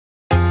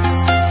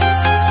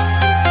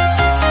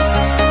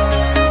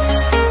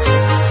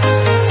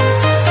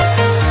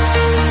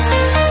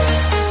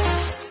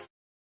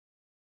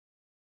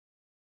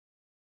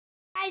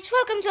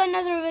welcome to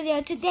another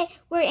video. Today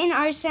we're in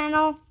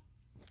Arsenal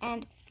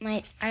and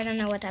I don't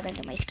know what happened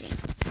to my screen.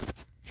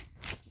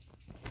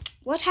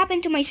 What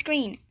happened to my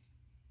screen?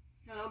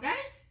 Hello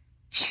guys?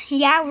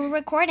 Yeah, we're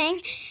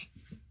recording.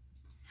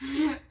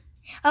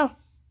 Oh,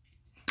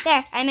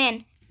 there, I'm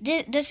in.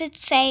 Does it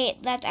say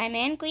that I'm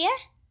in, Kuya?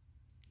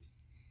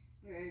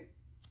 Right.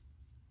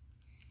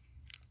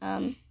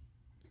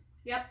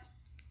 Yep.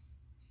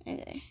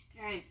 Okay.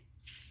 Alright.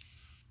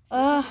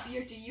 Does it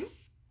appear to you?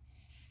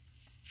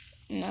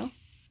 No.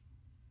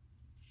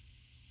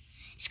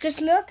 It's because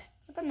look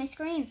at my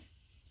screen.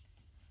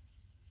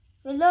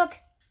 Look.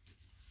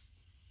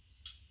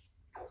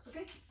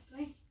 Okay,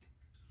 play.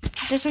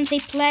 It doesn't say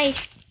play.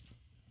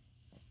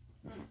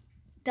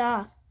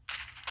 Duh.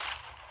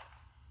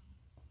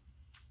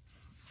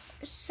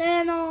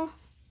 Arsenal.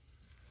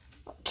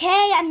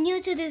 Okay, I'm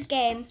new to this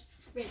game.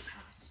 Wait.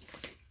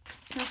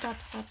 No,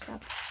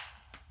 stop.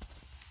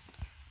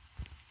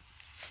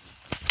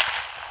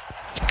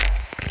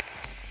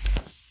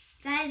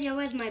 Guys, you're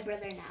with my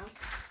brother now.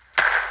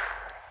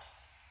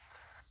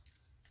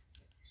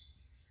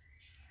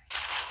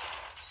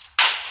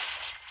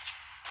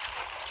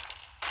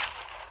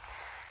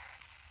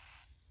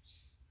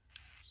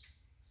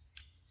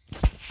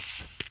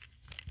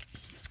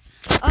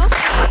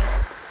 Okay.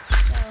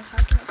 So,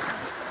 how can I play?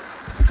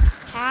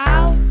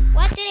 How?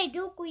 What did I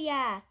do,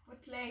 Kuya?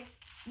 What play?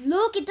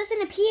 Look, it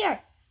doesn't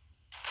appear.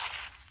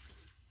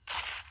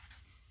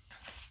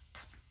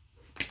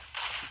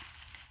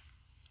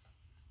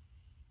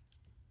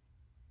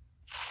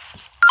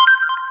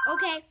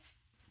 Okay.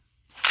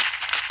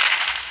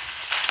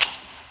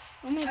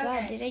 Oh my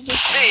god, did I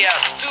just... They are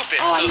stupid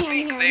to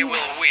think they will win.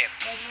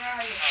 Wait, where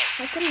are you?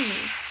 How can I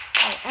move?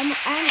 Oh,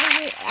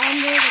 I'm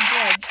near the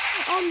bridge.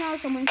 Oh no,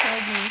 someone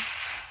killed me.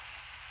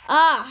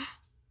 Ah!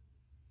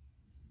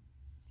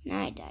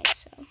 Now I died,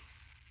 so...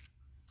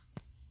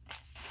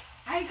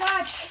 I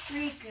got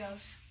 3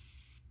 kills.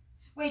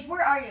 Wait,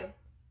 where are you?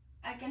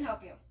 I can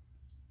help you.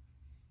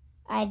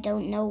 I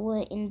don't know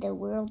where in the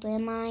world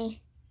am I.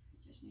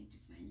 Just need to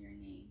find your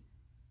name.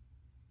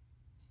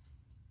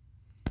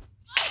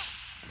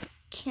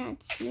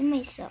 Can't see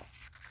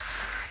myself.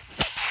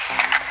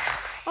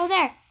 Oh,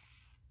 there.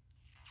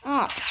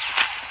 Oh.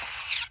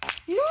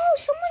 No,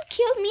 someone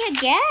killed me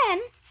again.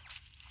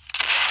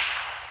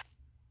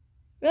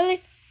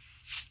 Really?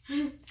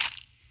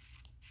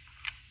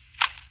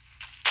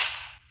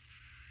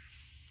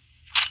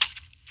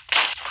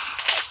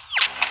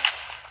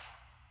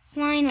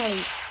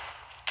 Finally.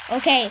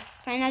 Okay,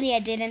 finally I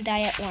didn't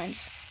die at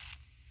once.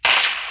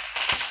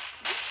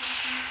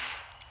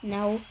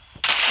 No,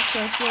 I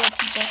killed 0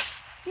 people.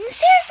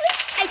 Seriously?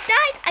 I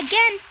died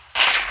again.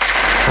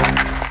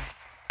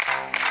 I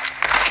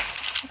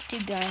have 2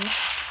 guns.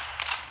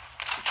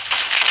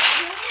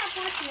 You only have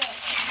 4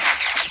 kills.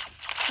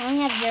 I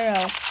only have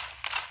 0.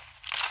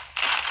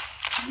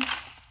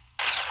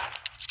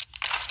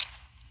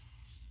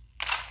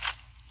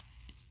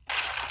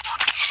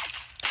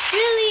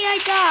 Really, I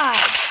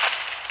died.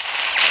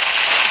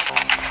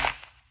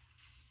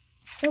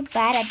 So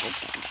bad at this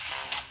game,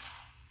 guys.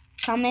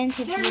 Comment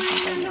if you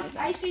think Look,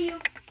 I see you.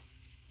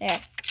 There.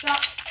 Stop.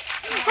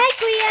 Hi,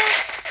 Kuya.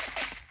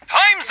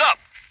 Time's up!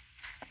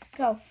 Let's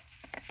go.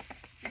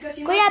 Because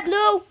you Kuya, must...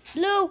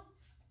 blue.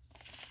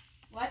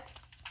 What?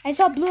 I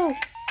saw blue.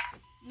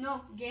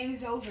 No,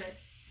 game's over.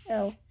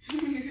 Oh.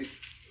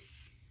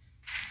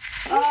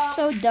 I'm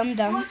so dumb.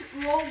 Put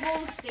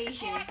Robo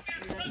Station.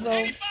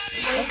 Okay.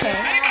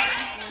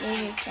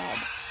 Laser tag.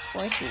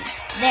 4 teams.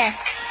 There.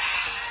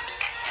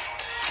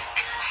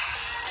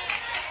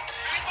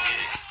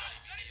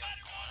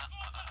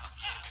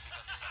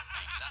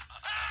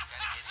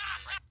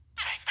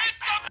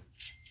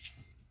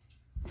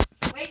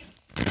 Wait.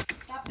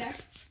 Stop there.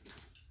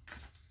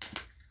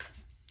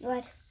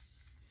 What?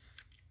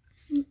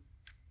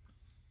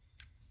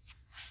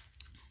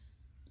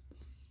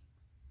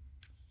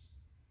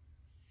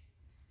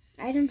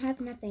 I don't have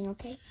nothing,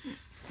 okay?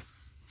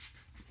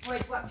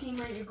 Wait, what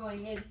team are you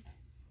going in?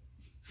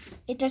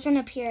 It doesn't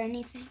appear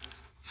anything.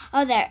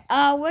 Oh, there.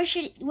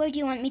 Where do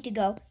you want me to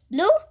go?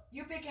 Blue?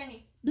 You pick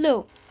any.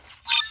 Blue.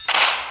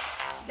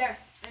 There.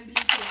 I'm blue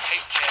too.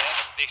 Take care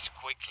of this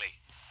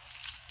quickly.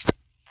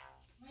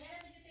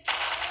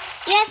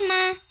 Yes,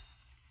 Ma.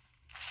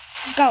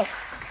 Let's go.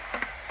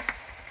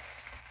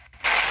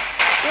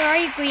 Where are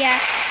you, Kuya?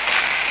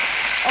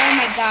 Oh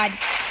my god.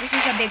 This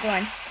is a big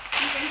one.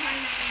 You can find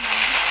me.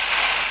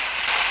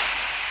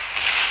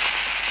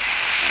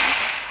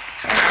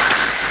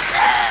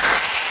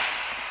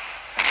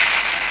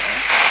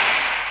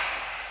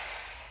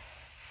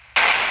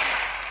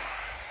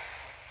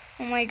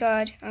 Oh my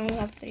god. I only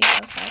have 3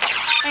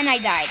 health. And I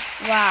died.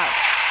 Wow.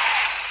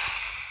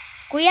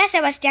 Kuya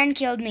Sebastian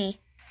killed me.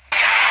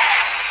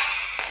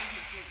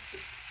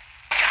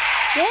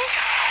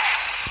 Yes?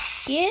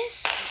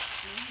 Yes?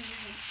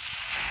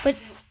 But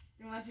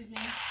What's his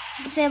name?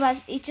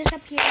 it just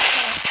appeared.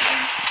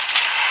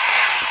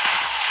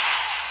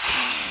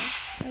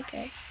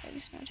 Okay, that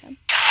is not him.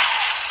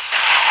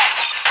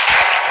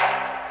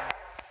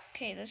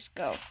 Okay, let's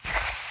go.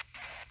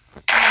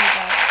 Oh my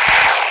god.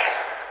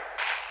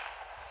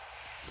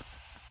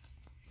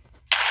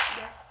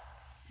 Yeah.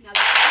 Now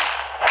let's go.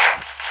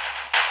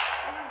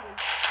 Where are you?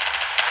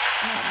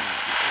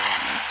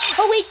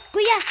 Oh wait,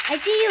 Kuya, I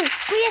see you.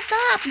 Kuya,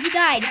 stop. You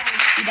died.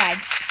 You died.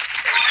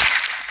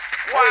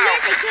 Wow! Oh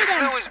yes, I killed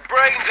him. Blew his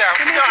brains out.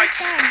 For my Nice. first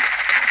time.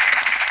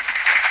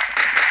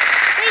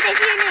 Wait, I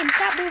see your name.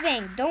 Stop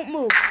moving. Don't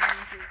move.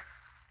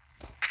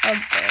 Oh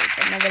great,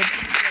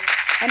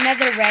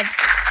 another red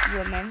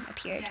woman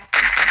appeared. Yeah.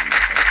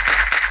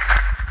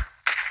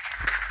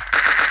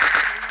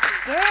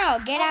 Girl,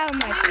 get out of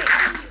my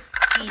face.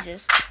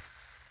 Jesus.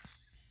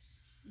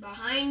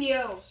 Behind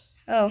you.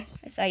 Oh,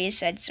 I thought you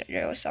said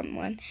there was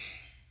someone.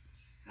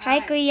 Hi,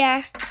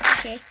 Kuya.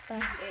 Okay, bye.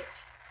 Bitch.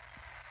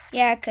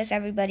 Yeah, because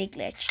everybody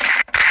glitched.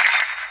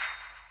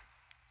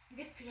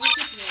 Get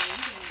closer to the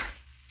window.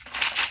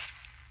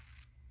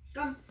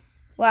 Come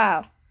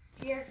Wow.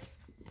 here.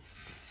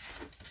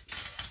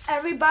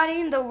 Everybody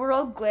in the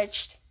world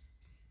glitched.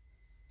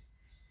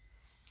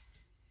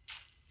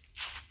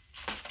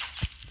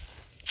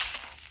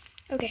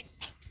 Okay.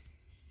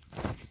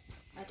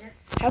 Other.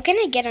 How can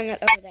I get on it?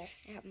 Oh, there.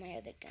 I have my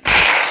other gun.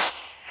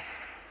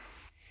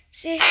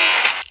 Seriously?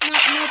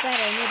 No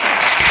better, no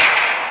better.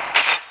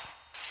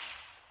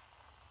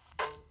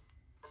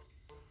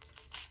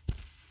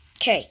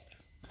 Okay.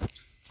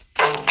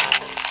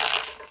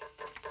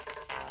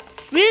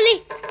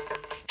 Really?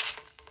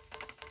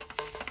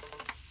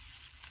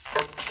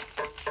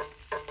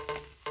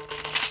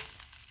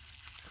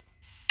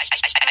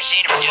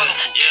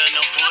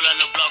 Não pula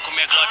no bloco,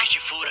 minha Glock te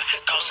fura.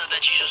 Calça da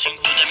Diz, eu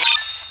sinto da minha.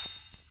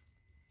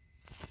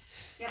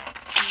 Yep.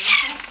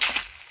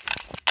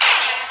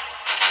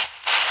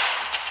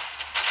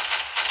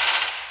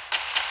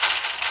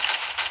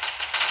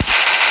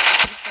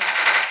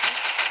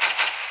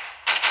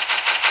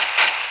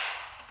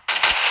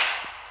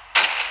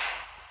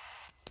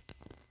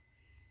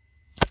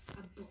 A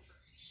book.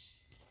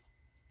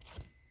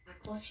 A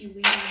close you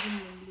win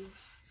and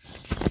lose.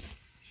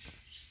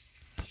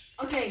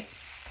 Okay.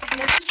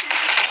 Let's see.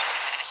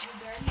 You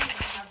barely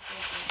have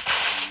focus.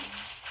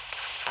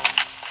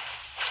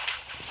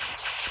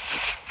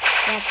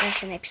 That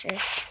doesn't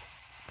exist.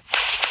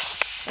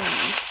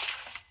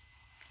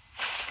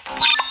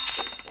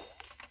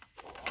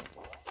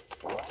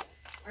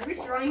 Are we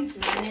throwing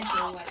planets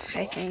or what?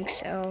 I think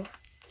so.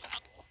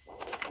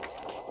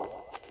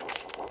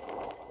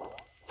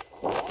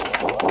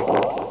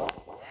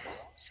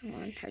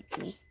 Someone hurt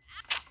me.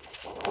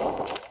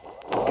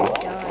 Or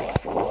die.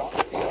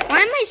 Why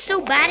am I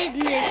so bad in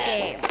this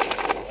game?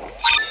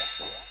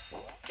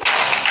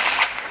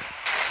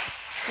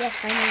 Yes,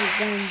 finally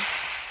guns.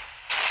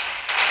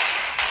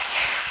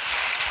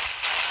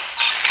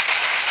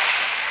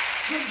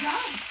 Good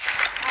job.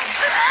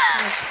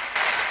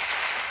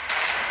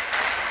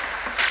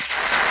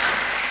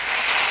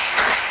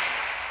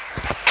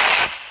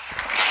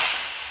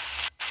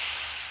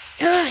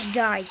 Ugh, I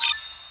died.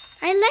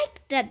 I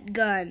like that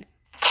gun.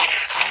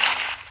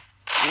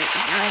 Now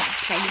I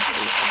have tiny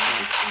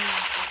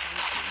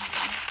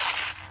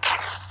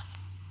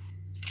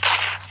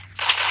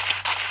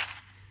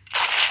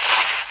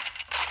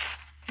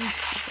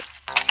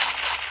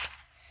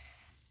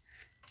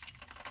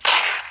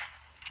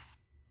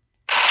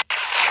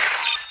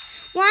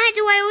Why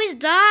do I always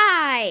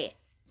die?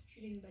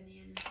 Shooting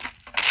bananas.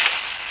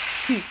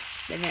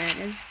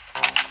 Bananas.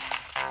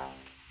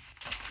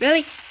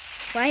 Really?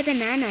 Why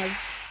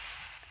bananas?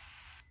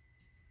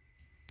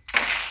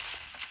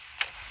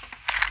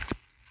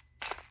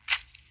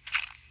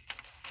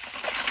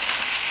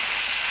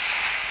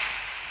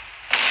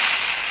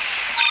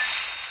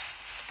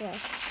 Well,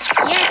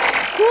 yes,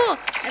 cool.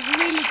 I have a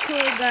really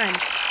cool gun.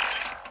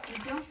 You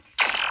do?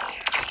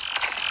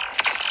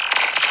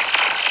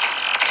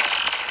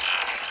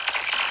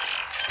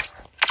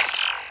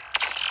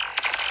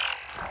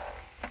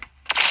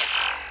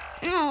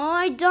 Oh,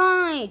 I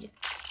died.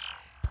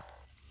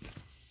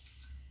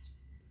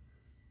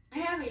 I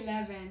have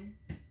 11.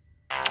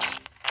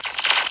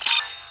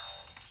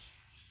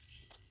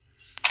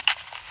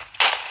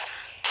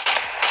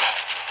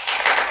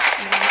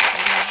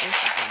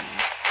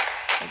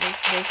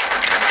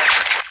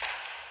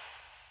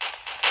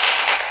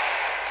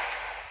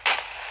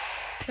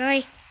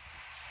 Really?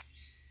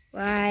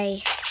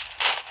 Why?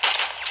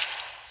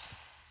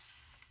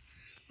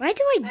 Why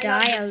do I I die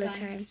love all this the gun.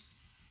 time?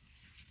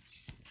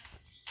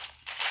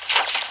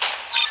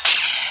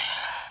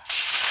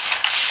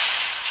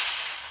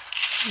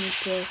 Me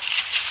too.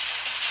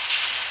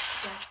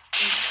 Yeah,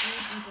 there's 3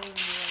 people in the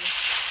way.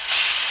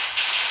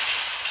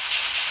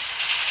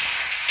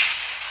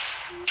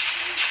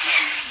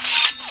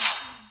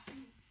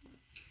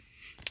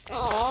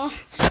 Oh,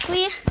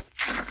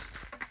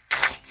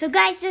 so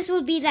guys, this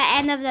will be the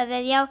end of the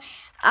video.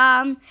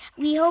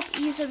 We hope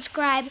you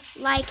subscribe,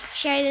 like,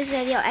 share this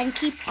video, and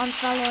keep on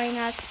following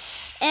us.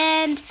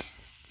 And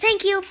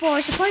thank you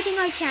for supporting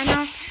our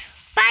channel.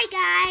 Bye,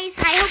 guys.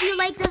 I hope you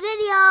liked the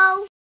video.